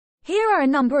Here are a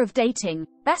number of dating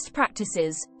best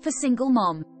practices for single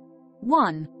mom.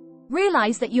 1.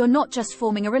 Realize that you're not just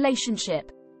forming a relationship,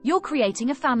 you're creating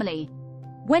a family.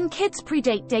 When kids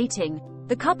predate dating,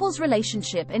 the couple's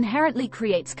relationship inherently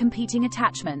creates competing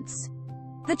attachments.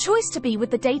 The choice to be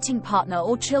with the dating partner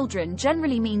or children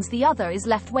generally means the other is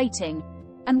left waiting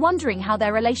and wondering how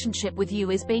their relationship with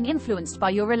you is being influenced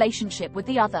by your relationship with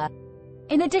the other.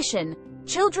 In addition,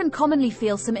 children commonly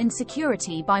feel some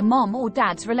insecurity by mom or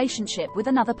dad's relationship with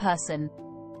another person.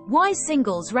 Wise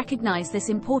singles recognize this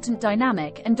important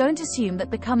dynamic and don't assume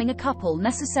that becoming a couple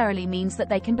necessarily means that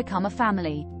they can become a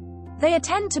family. They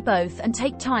attend to both and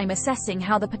take time assessing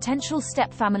how the potential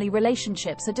step-family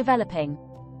relationships are developing.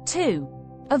 2.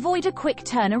 Avoid a quick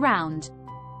turnaround.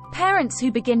 Parents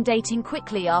who begin dating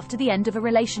quickly after the end of a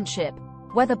relationship,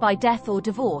 whether by death or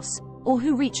divorce, or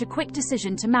who reach a quick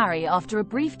decision to marry after a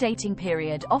brief dating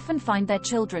period often find their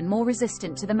children more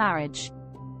resistant to the marriage.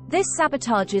 This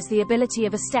sabotages the ability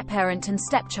of a step-parent and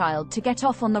stepchild to get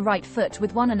off on the right foot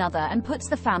with one another and puts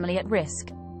the family at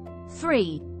risk.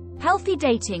 3. Healthy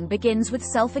dating begins with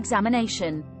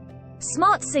self-examination.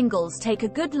 Smart singles take a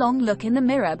good long look in the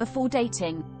mirror before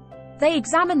dating. They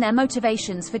examine their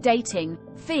motivations for dating,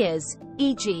 fears,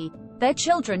 e.g., their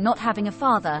children not having a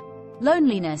father,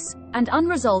 loneliness, and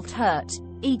unresolved hurt,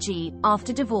 e.g.,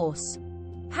 after divorce.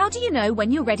 How do you know when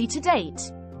you're ready to date?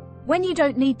 When you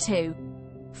don't need to.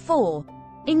 4.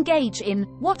 Engage in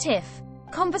what-if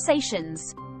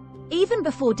conversations. Even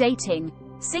before dating,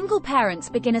 single parents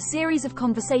begin a series of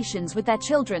conversations with their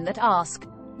children that ask,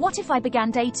 what if I began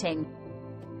dating?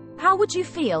 How would you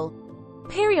feel?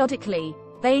 Periodically,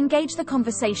 they engage the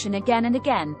conversation again and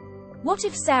again. What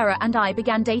if Sarah and I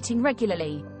began dating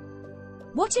regularly?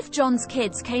 What if John's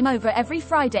kids came over every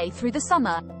Friday through the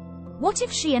summer? What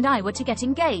if she and I were to get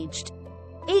engaged?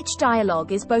 Each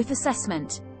dialogue is both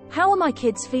assessment. How are my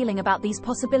kids feeling about these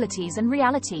possibilities and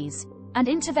realities? And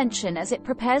intervention as it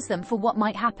prepares them for what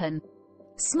might happen.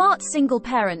 Smart single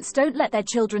parents don't let their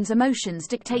children's emotions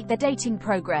dictate their dating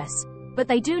progress, but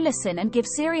they do listen and give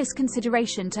serious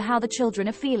consideration to how the children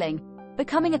are feeling.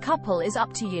 Becoming a couple is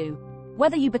up to you.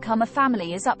 Whether you become a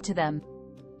family is up to them.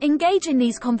 Engage in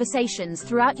these conversations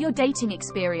throughout your dating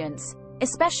experience,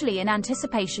 especially in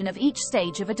anticipation of each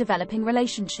stage of a developing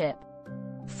relationship.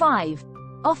 5.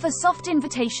 Offer soft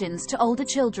invitations to older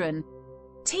children.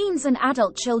 Teens and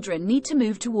adult children need to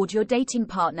move toward your dating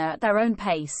partner at their own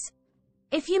pace.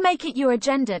 If you make it your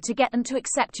agenda to get them to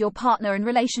accept your partner and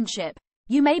relationship,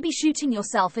 you may be shooting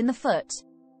yourself in the foot.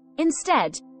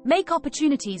 Instead, make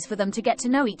opportunities for them to get to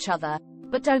know each other,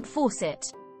 but don't force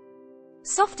it.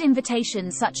 Soft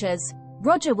invitations such as,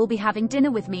 Roger will be having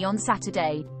dinner with me on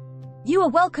Saturday. You are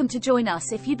welcome to join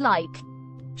us if you'd like.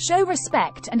 Show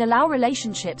respect and allow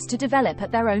relationships to develop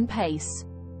at their own pace.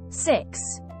 6.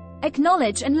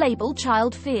 Acknowledge and label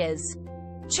child fears.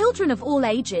 Children of all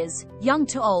ages, young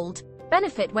to old,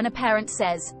 benefit when a parent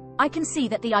says, I can see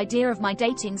that the idea of my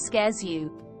dating scares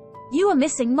you. You are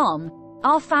missing mom,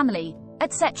 our family,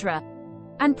 etc.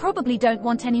 And probably don't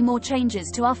want any more changes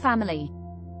to our family.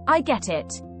 I get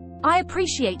it. I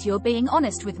appreciate your being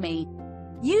honest with me.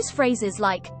 Use phrases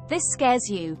like, this scares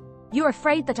you, you're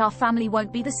afraid that our family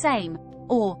won't be the same,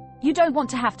 or, you don't want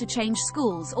to have to change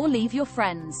schools or leave your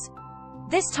friends.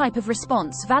 This type of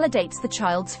response validates the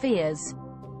child's fears.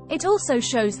 It also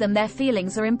shows them their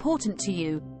feelings are important to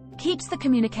you, keeps the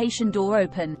communication door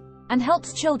open, and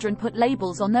helps children put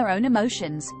labels on their own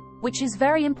emotions, which is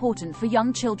very important for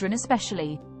young children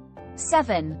especially.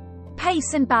 7.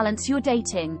 Pace and balance your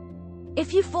dating.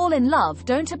 If you fall in love,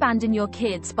 don't abandon your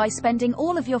kids by spending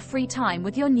all of your free time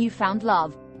with your newfound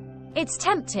love. It's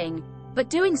tempting, but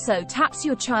doing so taps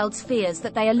your child's fears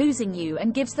that they are losing you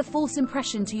and gives the false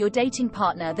impression to your dating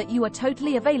partner that you are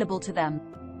totally available to them.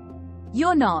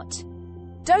 You're not.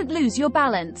 Don't lose your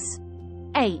balance.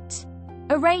 8.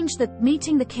 Arrange the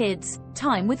meeting the kids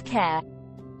time with care.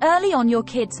 Early on, your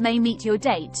kids may meet your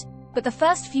date, but the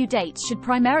first few dates should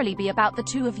primarily be about the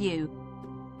two of you.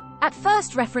 At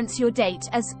first, reference your date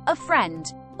as a friend,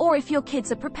 or if your kids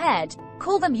are prepared,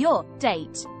 call them your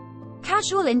date.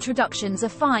 Casual introductions are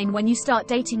fine when you start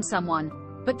dating someone,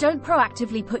 but don't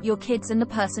proactively put your kids and the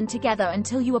person together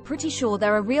until you are pretty sure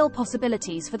there are real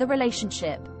possibilities for the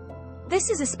relationship. This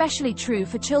is especially true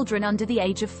for children under the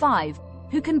age of 5,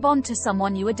 who can bond to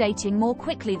someone you are dating more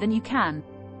quickly than you can.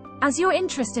 As your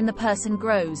interest in the person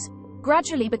grows,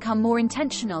 gradually become more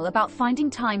intentional about finding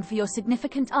time for your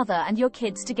significant other and your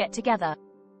kids to get together.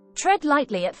 Tread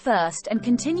lightly at first and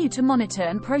continue to monitor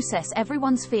and process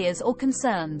everyone's fears or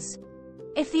concerns.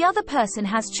 If the other person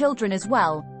has children as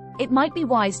well, it might be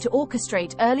wise to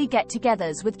orchestrate early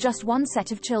get-togethers with just one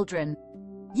set of children.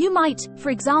 You might, for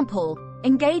example,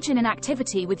 engage in an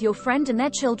activity with your friend and their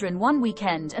children one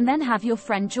weekend and then have your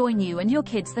friend join you and your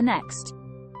kids the next.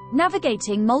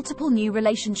 Navigating multiple new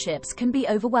relationships can be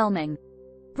overwhelming.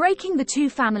 Breaking the two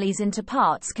families into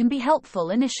parts can be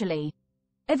helpful initially.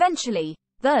 Eventually,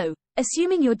 though,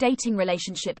 assuming your dating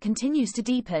relationship continues to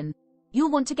deepen,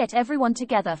 you'll want to get everyone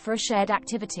together for a shared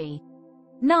activity.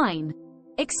 9.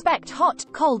 Expect hot,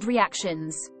 cold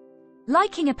reactions.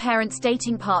 Liking a parent's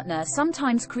dating partner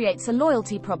sometimes creates a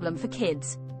loyalty problem for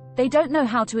kids. They don't know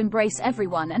how to embrace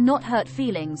everyone and not hurt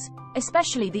feelings,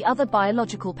 especially the other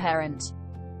biological parent.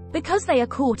 Because they are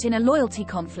caught in a loyalty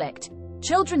conflict,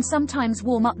 children sometimes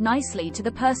warm up nicely to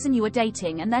the person you are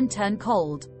dating and then turn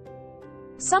cold.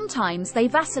 Sometimes they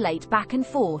vacillate back and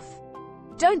forth.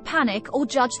 Don't panic or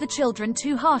judge the children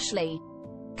too harshly.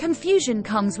 Confusion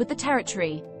comes with the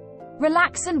territory.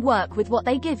 Relax and work with what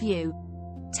they give you.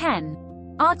 10.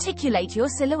 Articulate your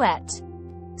silhouette.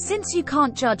 Since you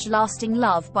can't judge lasting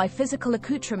love by physical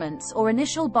accoutrements or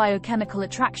initial biochemical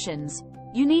attractions,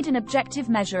 you need an objective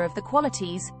measure of the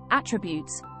qualities,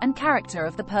 attributes, and character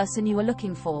of the person you are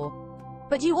looking for.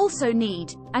 But you also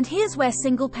need, and here's where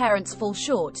single parents fall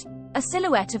short, a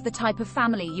silhouette of the type of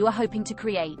family you are hoping to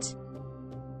create.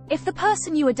 If the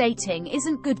person you are dating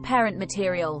isn't good parent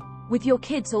material, with your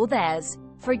kids or theirs,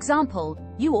 for example,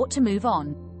 you ought to move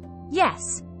on.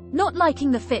 Yes, not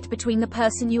liking the fit between the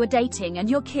person you are dating and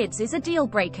your kids is a deal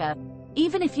breaker,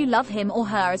 even if you love him or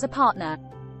her as a partner.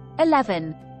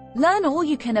 11. Learn all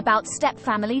you can about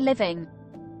step-family living.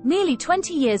 Nearly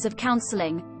 20 years of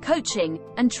counseling, coaching,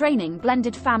 and training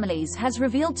blended families has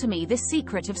revealed to me this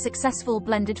secret of successful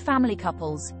blended family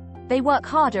couples. They work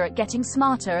harder at getting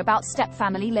smarter about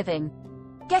step-family living.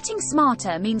 Getting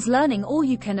smarter means learning all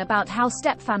you can about how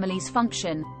step-families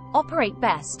function, operate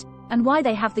best, and why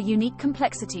they have the unique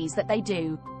complexities that they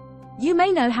do. You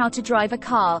may know how to drive a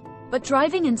car, but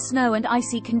driving in snow and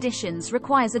icy conditions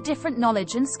requires a different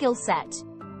knowledge and skill set.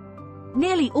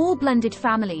 Nearly all blended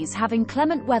families have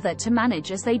inclement weather to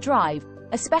manage as they drive,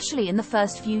 especially in the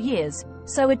first few years,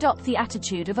 so adopt the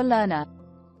attitude of a learner.